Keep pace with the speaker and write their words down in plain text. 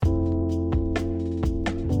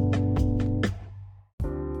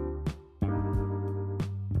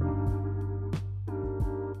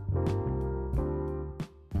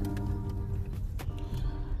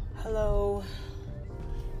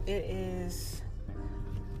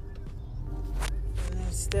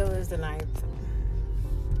still is the 9th,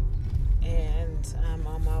 and I'm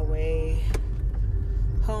on my way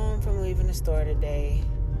home from leaving the store today.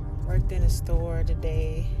 Worked in a store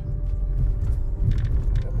today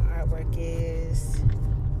where my artwork is,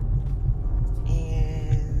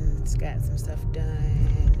 and got some stuff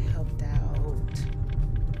done, helped out.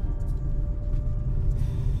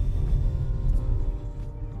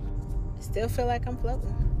 Still feel like I'm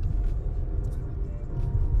floating.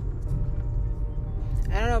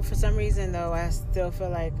 I don't know, for some reason though, I feel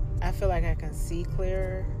like I can see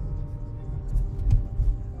clearer.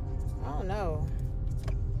 I don't know.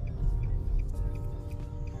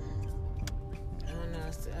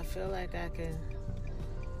 I feel like I can.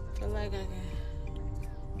 I don't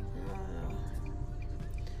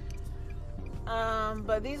know.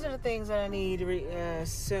 But these are the things that I need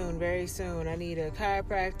soon, very soon. I need a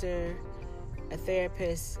chiropractor, a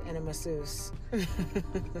therapist, and a masseuse.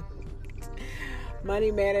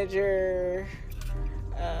 Money manager.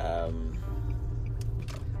 I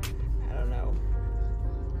don't know.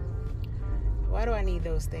 Why do I need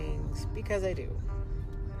those things? Because I do.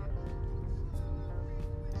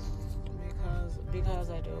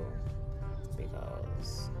 Because I do.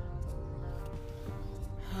 Because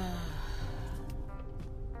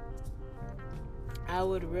I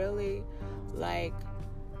would really like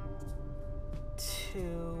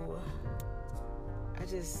to.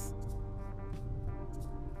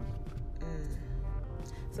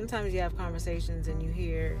 Sometimes you have conversations and you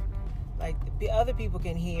hear, like, other people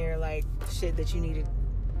can hear, like, shit that you need to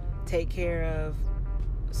take care of,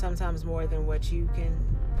 sometimes more than what you can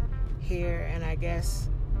hear. And I guess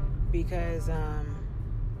because,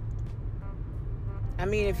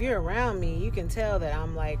 if you're around me, you can tell that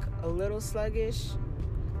I'm, like, a little sluggish.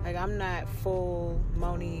 Like, I'm not full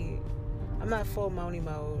Moni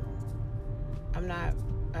mode. I'm not,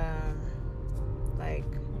 like,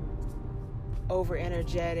 over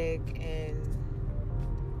energetic and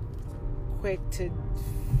quick to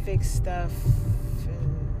fix stuff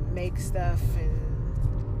and make stuff, and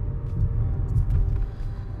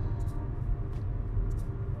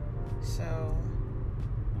so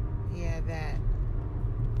yeah, that.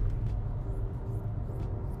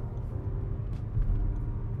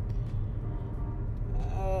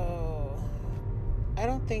 I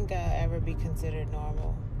don't think I'll ever be considered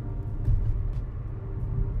normal.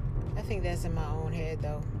 I think that's in my own head,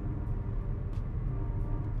 though.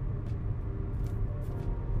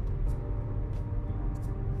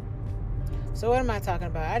 So what am I talking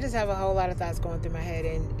about? I just have a whole lot of thoughts going through my head,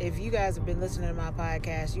 and if you guys have been listening to my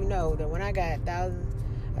podcast, you know that when I got a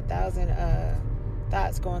thousand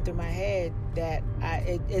thoughts going through my head, that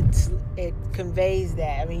it conveys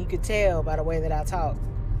that. I mean, you could tell by the way that I talk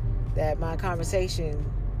that my conversation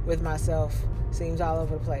with myself seems all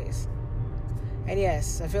over the place. And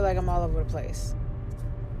yes, I feel like I'm all over the place.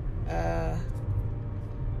 I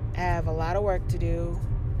have a lot of work to do.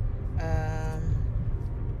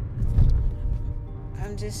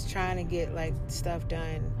 I'm just trying to get, like, stuff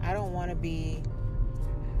done.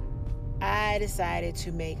 I decided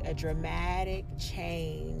to make a dramatic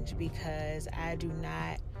change because I do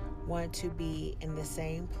not want to be in the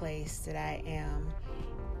same place that I am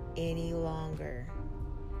any longer.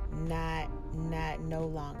 No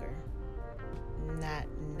longer.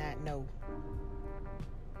 No.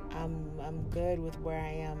 I'm good with where I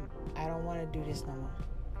am. I don't want to do this no more.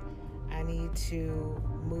 I need to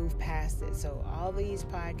move past it. So all these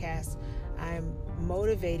podcasts, I'm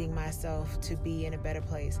motivating myself to be in a better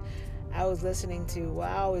place. I always listen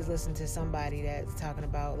to somebody that's talking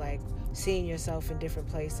about, like, seeing yourself in different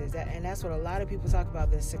places. And that's what a lot of people talk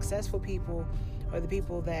about. The successful people, or the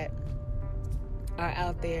people that are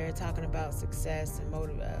out there talking about success and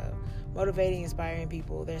motivating, inspiring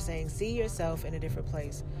people. They're saying, see yourself in a different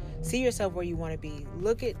place. See yourself where you want to be.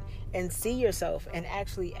 Look at and see yourself and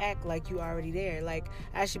actually act like you already there. Like,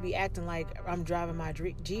 I should be acting like I'm driving my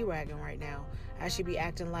G-Wagon right now. I should be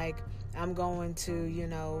acting like I'm going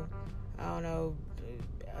to,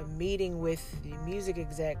 a meeting with the music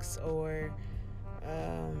execs, or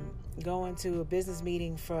going to a business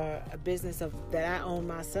meeting for a business that I own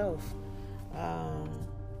myself.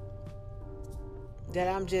 That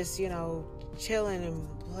I'm just, chilling and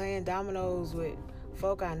playing dominoes with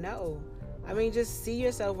folk I know. I mean, just see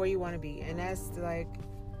yourself where you want to be. And that's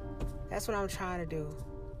what I'm trying to do.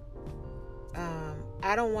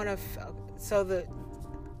 I don't want to,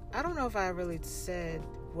 I don't know if I really said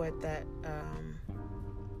what that,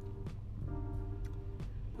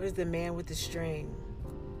 what is the man with the string?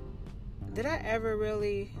 Did I ever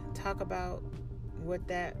really talk about what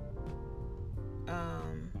that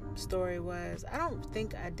story was? I don't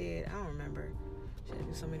think I did. I don't remember. I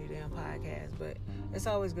do so many damn podcasts, but it's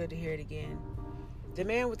always good to hear it again. The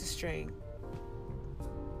Man with the String.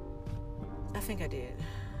 I think I did.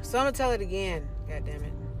 So I'm going to tell it again. God damn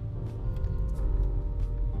it.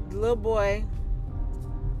 The little boy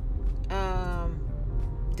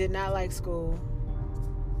did not like school.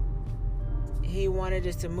 He wanted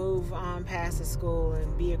just to move on past the school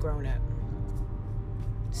and be a grown-up.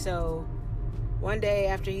 So one day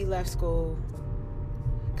after he left school,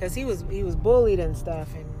 because he was bullied and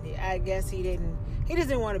stuff, and I guess he just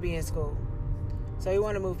didn't want to be in school. So he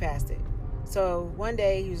wanted to move past it. So one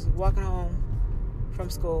day he was walking home from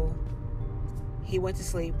school. He went to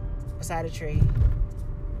sleep beside a tree.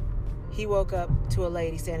 He woke up to a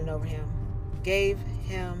lady standing over him, gave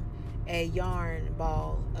him a yarn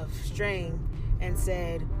ball of string, and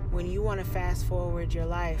said, when you want to fast forward your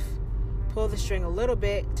life, pull the string a little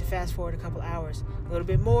bit to fast forward a couple hours, a little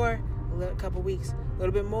bit more, a couple weeks, a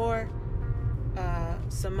little bit more,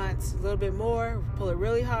 some months, a little bit more, pull it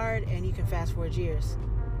really hard, and you can fast forward years.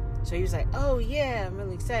 So he was like, oh yeah, I'm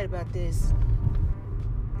really excited about this.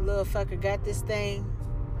 Little fucker got this thing.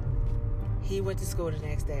 He went to school the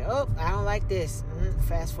next day. Oh, I don't like this.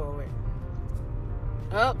 Fast forward.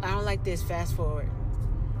 Oh, I don't like this. Fast forward.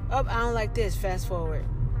 Oh, I don't like this. Fast forward.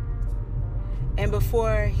 And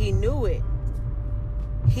before he knew it,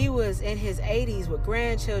 he was in his 80s with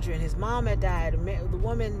grandchildren. His mom had died. The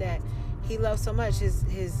woman that he loved so much,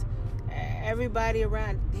 his everybody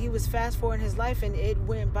around, he was fast forwarding his life, and it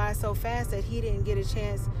went by so fast that he didn't get a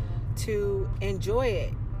chance to enjoy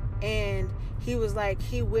it. And he was like,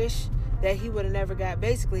 he wished that he would have never got,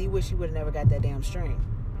 basically he wished he would have never got that damn string.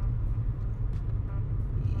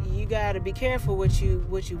 You got to be careful what you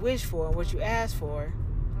wish for, what you ask for.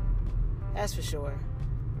 That's for sure.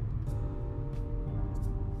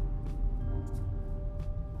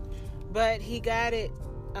 But he got it.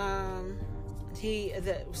 He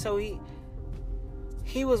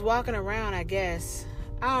was walking around, I guess.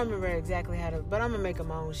 I don't remember exactly how to, but I'm gonna make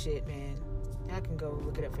my own shit, man. I can go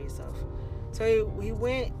look it up for yourself. So he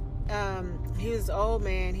went. He was an old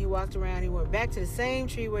man. He walked around. He went back to the same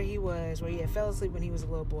tree where he had fell asleep when he was a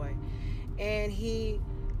little boy, and he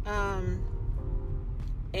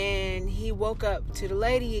woke up to the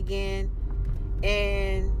lady again,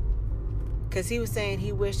 and because he was saying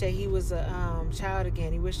he wished that he was a child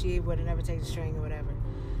again. He wished he would have never taken the string or whatever.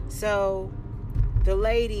 So the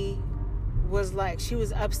lady was like, she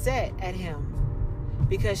was upset at him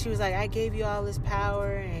because she was like, I gave you all this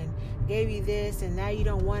power and gave you this, and now you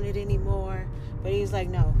don't want it anymore. But he was like,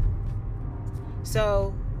 no.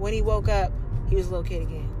 So when he woke up, he was a little kid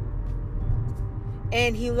again.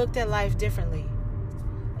 And he looked at life differently.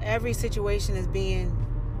 Every situation is being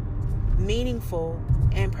meaningful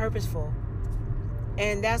and purposeful.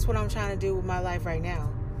 And that's what I'm trying to do with my life right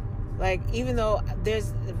now. Like, even though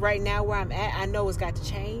there's right now where I'm at, I know it's got to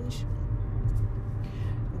change.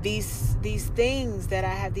 These things that I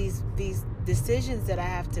have, these decisions that I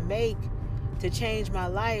have to make to change my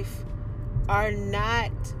life I'm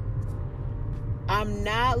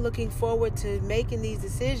not looking forward to making these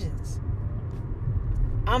decisions.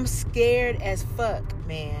 I'm scared as fuck,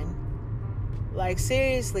 man. Like,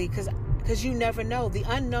 seriously, because you never know. The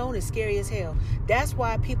unknown is scary as hell. That's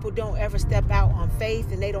why people don't ever step out on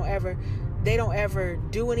faith, and they don't ever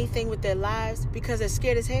do anything with their lives, because they're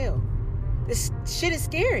scared as hell. This shit is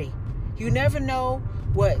scary. You never know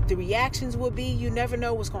what the reactions will be. You never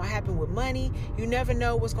know what's going to happen with money. You never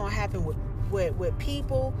know what's going to happen with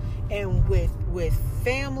people, and with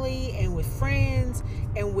family, and with friends,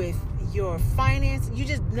 and with your finance. You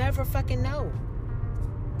just never fucking know.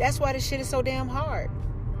 That's why this shit is so damn hard.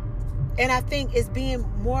 And I think it's being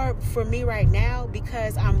more for me right now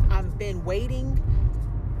because I've been waiting.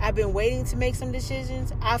 I've been waiting to make some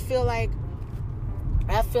decisions. I feel like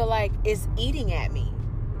it's eating at me.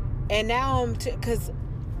 And now because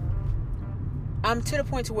I'm to the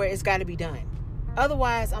point to where it's got to be done.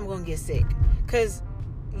 Otherwise, I'm going to get sick. Because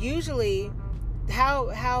usually how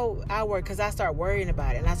I work, because I start worrying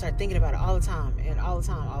about it and I start thinking about it all the time.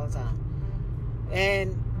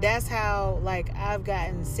 And that's how, like, I've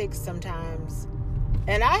gotten sick sometimes.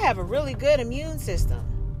 And I have a really good immune system.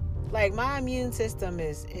 Like, my immune system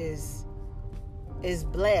is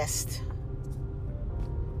blessed.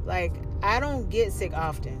 Like, I don't get sick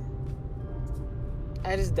often.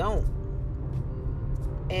 I just don't.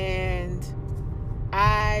 And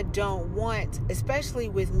I don't want, especially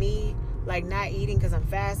with me, like, not eating because I'm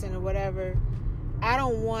fasting or whatever, I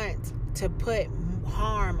don't want to put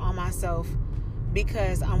harm on myself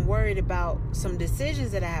because I'm worried about some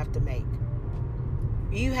decisions that I have to make.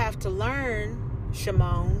 You have to learn,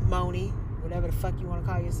 Shimon, Moni, whatever the fuck you want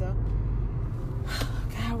to call yourself.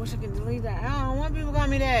 God, I wish I could delete that. I don't want people to call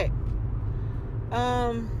me that.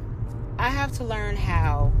 I have to learn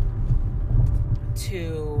how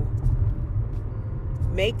to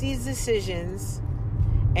make these decisions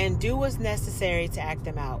and do what's necessary to act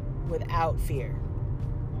them out without fear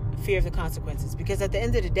of the consequences. Because at the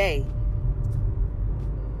end of the day,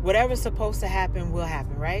 whatever's supposed to happen will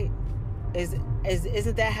happen, right?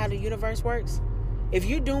 Isn't that how the universe works? If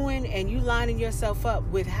you're doing and you lining yourself up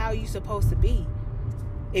with how you're supposed to be,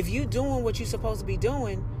 if you're doing what you're supposed to be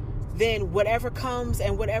doing, then whatever comes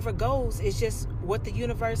and whatever goes is just what the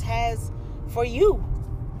universe has for you.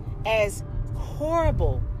 As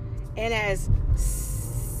horrible and as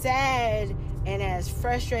sad and as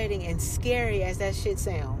frustrating and scary as that shit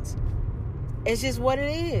sounds, it's just what it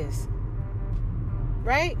is.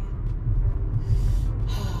 Right?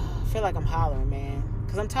 I feel like I'm hollering, man,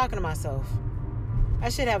 because I'm talking to myself. I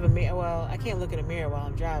should have a mirror. Well, I can't look in a mirror while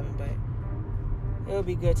I'm driving, but it would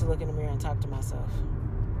be good to look in the mirror and talk to myself.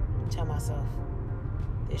 Tell myself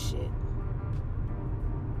this shit.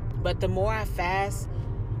 But the more I fast,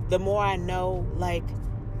 the more I know, like,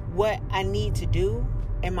 what I need to do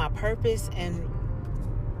and my purpose, and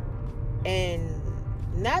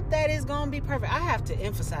not that it's gonna be perfect. I have to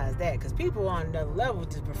emphasize that, because people on another level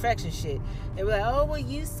with this perfection shit, they be like, oh, well,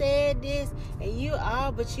 you said this and you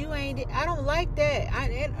but you ain't. I don't like that.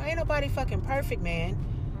 Ain't nobody fucking perfect, man.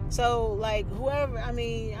 So, like, whoever, I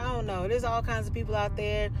mean, I don't know. There's all kinds of people out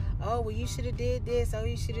there. Oh, well, you should have did this. Oh,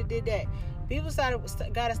 you should have did that. People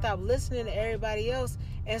got to stop listening to everybody else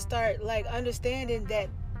and start, like, understanding that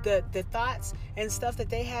the thoughts and stuff that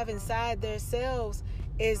they have inside themselves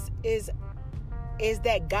is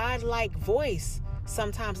that God-like voice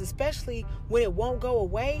sometimes, especially when it won't go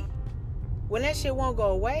away. When that shit won't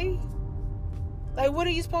go away, like, what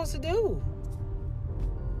are you supposed to do?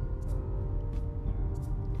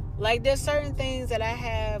 Like, there's certain things that I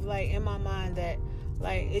have, like, in my mind that,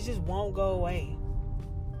 like, it just won't go away.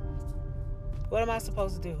 What am I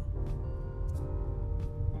supposed to do?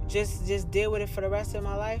 Just deal with it for the rest of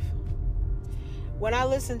my life? When I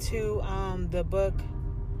listen to the book,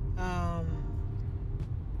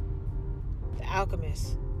 The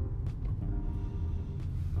Alchemist.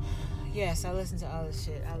 Yes, I listen to all this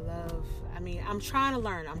shit. I'm trying to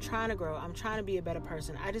learn. I'm trying to grow. I'm trying to be a better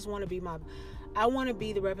person. I just want to be I want to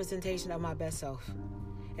be the representation of my best self.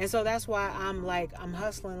 And so that's why I'm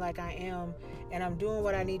hustling like I am, and I'm doing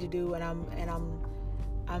what I need to do, and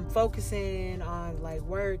I'm focusing on, like,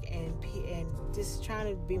 work and just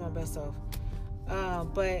trying to be my best self.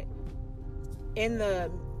 But in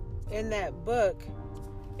that book,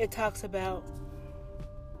 it talks about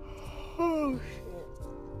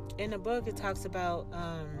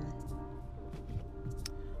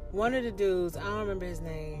one of the dudes, I don't remember his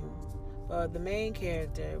name, but the main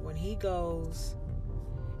character, when he goes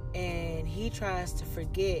and he tries to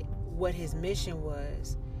forget what his mission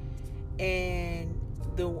was, and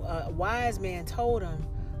the wise man told him,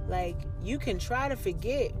 like, you can try to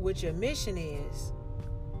forget what your mission is,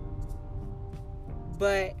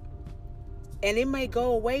 and it may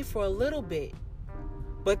go away for a little bit,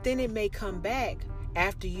 but then it may come back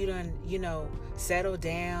after you done, settled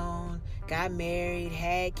down, got married,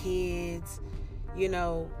 had kids,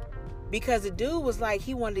 because the dude was like,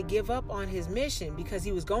 he wanted to give up on his mission because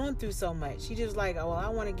he was going through so much. He just like, oh, well, I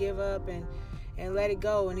want to give up and let it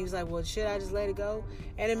go. And he was like, well, should I just let it go?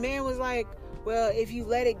 And the man was like, well, if you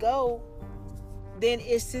let it go, then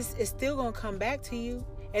it's still going to come back to you.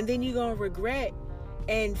 And then you're going to regret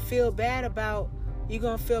and feel bad about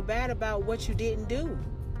what you didn't do.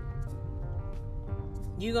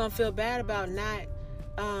 You're going to feel bad about not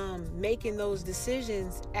making those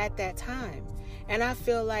decisions at that time. And I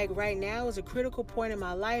feel like right now is a critical point in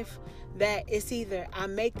my life that it's either I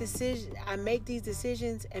make these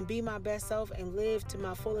decisions and be my best self and live to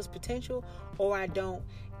my fullest potential, or I don't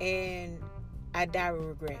and I die with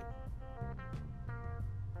regret.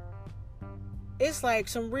 It's like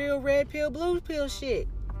some real red pill, blue pill shit.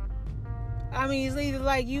 I mean, it's either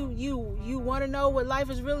like you want to know what life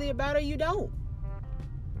is really about, or you don't.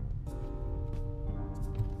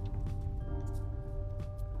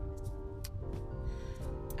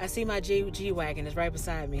 I see my G-Wagon is right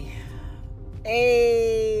beside me.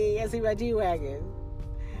 Hey, I see my G-Wagon.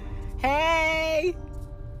 Hey!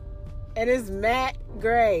 And it's matte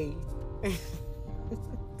gray.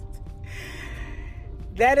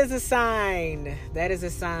 That is a sign.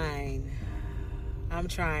 I'm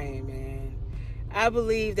trying, man. I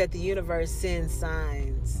believe that the universe sends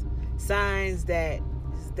signs that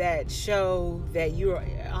show that you're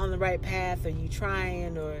on the right path, or you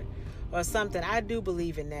trying, or something. I do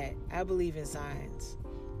believe in that. I believe in signs.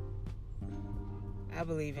 I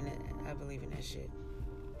believe in it. I believe in that shit.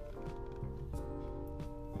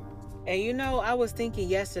 And I was thinking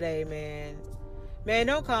yesterday, man,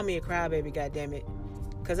 don't call me a crybaby, goddammit.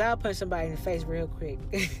 Because I'll punch somebody in the face real quick.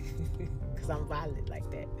 Because I'm violent like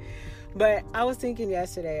that. But I was thinking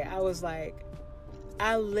yesterday, I was like,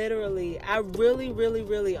 I really,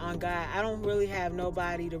 really, on God, I don't really have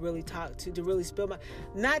nobody to really talk to really spill my...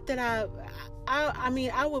 Not that I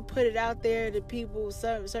mean, I would put it out there to people,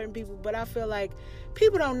 certain people, but I feel like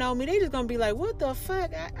people don't know me. They just gonna be like, what the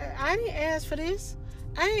fuck? I didn't ask for this.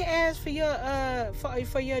 I didn't ask for your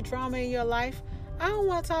for your drama in your life. I don't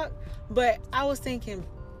want to talk. But I was thinking,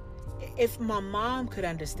 if my mom could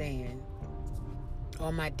understand,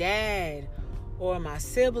 or my dad, or my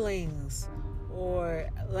siblings, or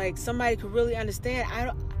like somebody could really understand.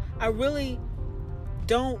 I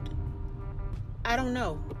don't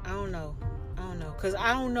know. Because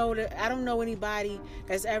I don't know anybody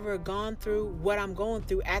that's ever gone through what I'm going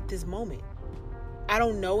through at this moment. I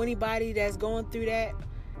don't know anybody that's going through that.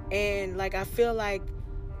 And like, I feel like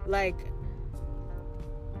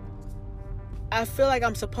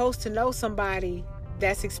I'm supposed to know somebody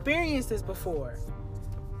that's experienced this before.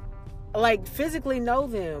 Like, physically know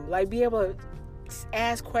them. Like, be able to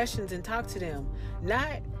ask questions and talk to them.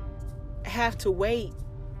 Not have to wait,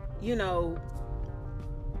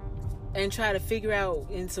 and try to figure out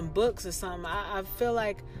in some books or something. I feel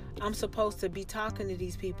like I'm supposed to be talking to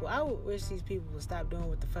these people. I wish these people would stop doing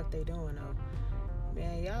what the fuck they doing, though.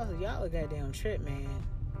 Man, y'all a goddamn trip, man.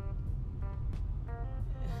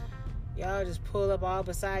 Y'all just pull up all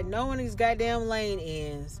beside knowing these goddamn lane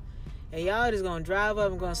ends. And y'all just gonna drive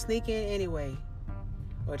up and gonna sneak in anyway.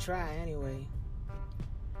 Or try anyway.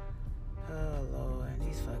 Oh, Lord.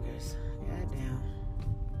 These fuckers. Goddamn.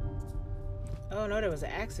 Oh, no, there was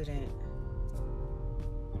an accident.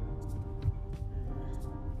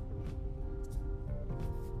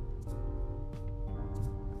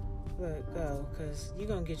 Look, go, because you're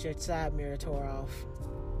going to get your side mirror tore off.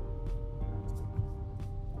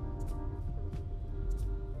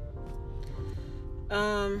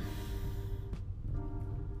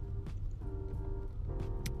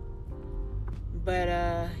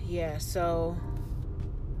 Yeah, so...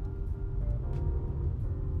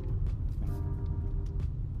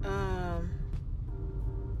 Oh,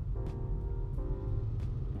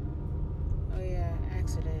 yeah,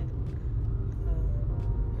 accident.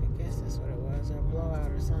 I guess that's what it was, or a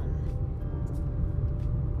blowout or something.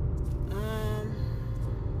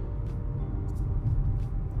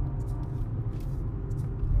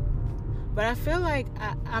 But I feel like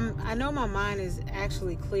I know my mind is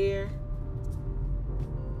actually clear.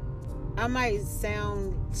 I might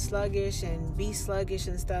sound sluggish and be sluggish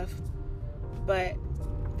and stuff, but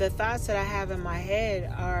the thoughts that I have in my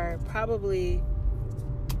head are probably,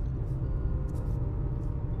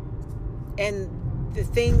 and the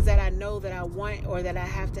things that I know that I want or that I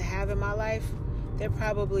have to have in my life, they're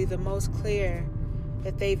probably the most clear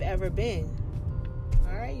that they've ever been.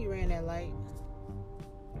 All right, you ran that light.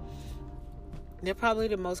 They're probably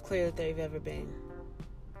the most clear that they've ever been.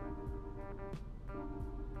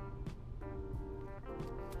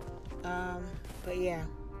 But yeah.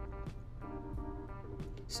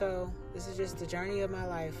 So, this is just the journey of my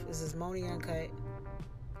life. This is Moni Uncut.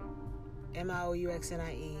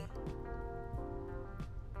 MIOUXNIE.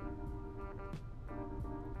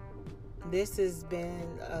 This has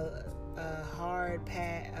been a hard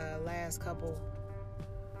last couple.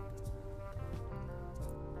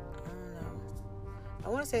 I don't know. I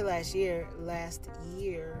want to say last year.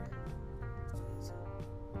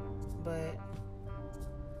 But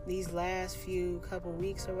these last few couple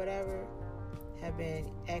weeks or whatever have been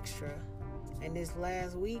extra. And this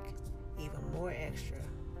last week, even more extra.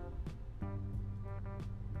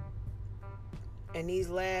 And these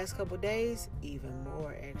last couple days, even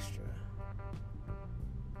more extra.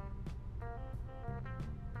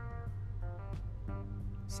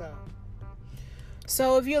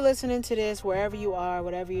 So if you're listening to this, wherever you are,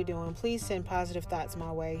 whatever you're doing, please send positive thoughts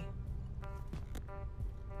my way.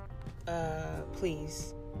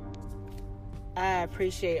 Please. I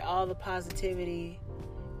appreciate all the positivity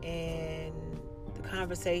and the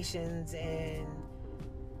conversations, and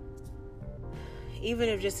even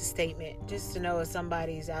if just a statement, just to know if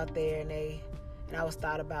somebody's out there and I was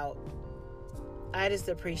thought about. I just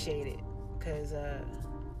appreciate it, because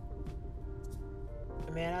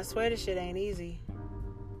man, I swear this shit ain't easy.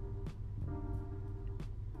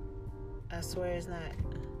 I swear it's not.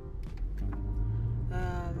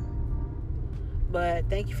 But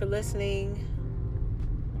thank you for listening.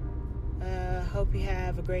 Hope you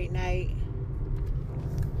have a great night.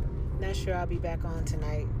 Not sure I'll be back on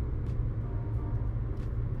tonight.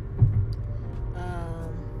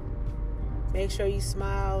 Make sure you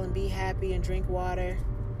smile and be happy and drink water.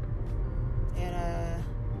 And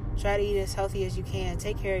try to eat as healthy as you can.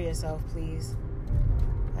 Take care of yourself, please.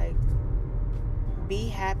 Like, be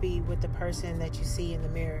happy with the person that you see in the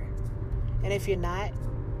mirror. And if you're not,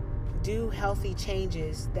 do healthy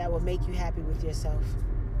changes that will make you happy with yourself.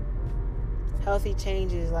 Healthy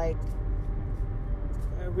changes like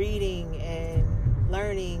reading and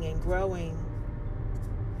learning and growing.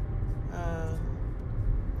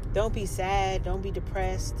 Don't be sad. Don't be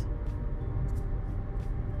depressed.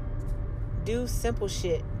 Do simple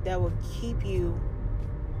shit that will keep you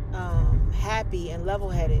happy and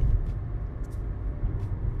level-headed.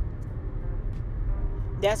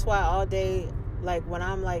 That's why all day, like when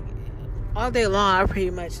I'm like all day long, I pretty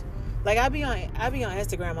much like I be on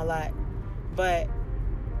Instagram a lot, but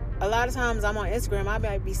a lot of times I'm on Instagram, I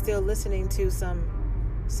might be still listening to some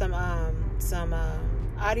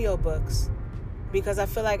audiobooks, because I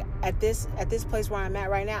feel like at this place where I'm at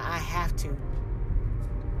right now, I have to.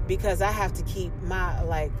 Because I have to keep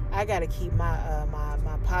I gotta keep my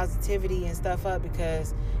positivity and stuff up,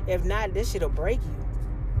 because if not, this shit'll break you.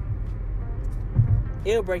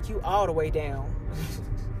 It'll break you all the way down.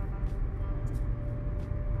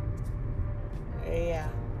 Yeah.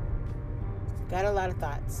 Got a lot of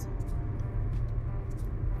thoughts.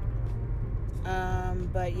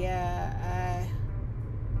 But yeah,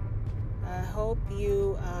 I hope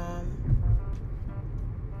you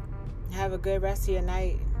have a good rest of your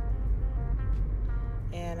night.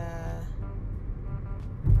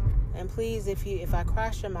 And please, if I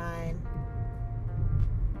cross your mind,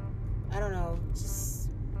 I don't know, just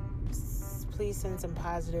please send some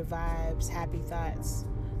positive vibes, happy thoughts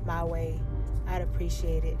my way. I'd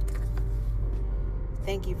appreciate it.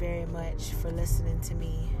 Thank you very much for listening to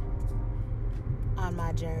me on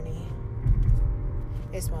my journey.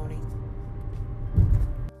 It's Moni.